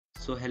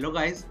So hello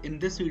guys, in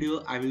this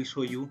video I will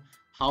show you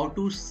how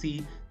to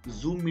see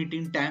Zoom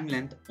meeting time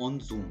length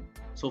on Zoom.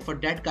 So for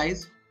that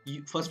guys,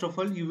 first of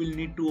all you will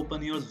need to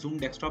open your Zoom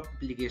desktop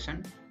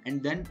application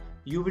and then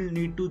you will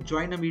need to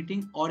join a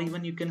meeting, or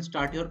even you can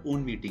start your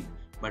own meeting.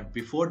 But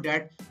before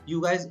that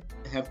you guys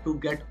have to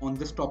get on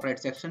this top right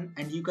section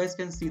and you guys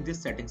can see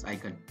this settings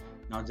icon.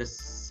 Now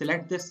just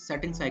select this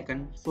settings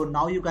icon. So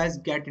now you guys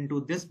get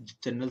into this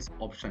general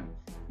option.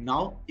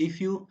 Now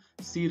if you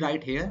see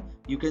right here,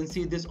 you can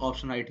see this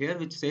option right here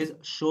which says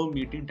show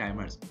meeting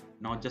timers.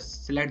 Now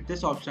just select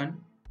this option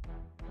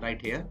right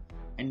here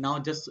and now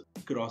just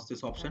cross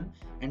this option,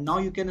 and now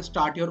you can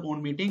start your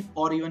own meeting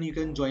or even you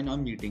can join a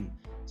meeting.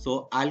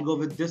 So I'll go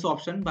with this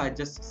option by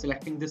just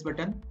selecting this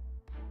button.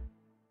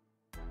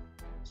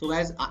 So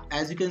guys,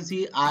 as you can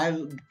see,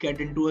 I get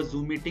into a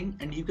Zoom meeting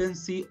and you can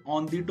see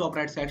on the top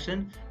right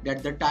section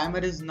that the timer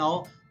is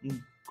now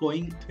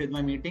going with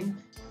my meeting.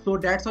 So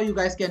that's how you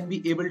guys can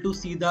be able to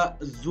see the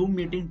Zoom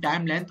meeting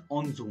time length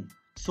on Zoom.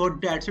 So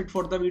that's it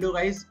for the video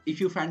guys.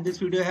 If you find this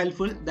video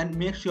helpful, then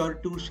make sure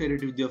to share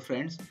it with your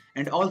friends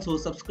and also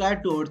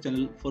subscribe to our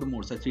channel for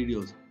more such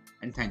videos.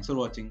 And thanks for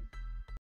watching.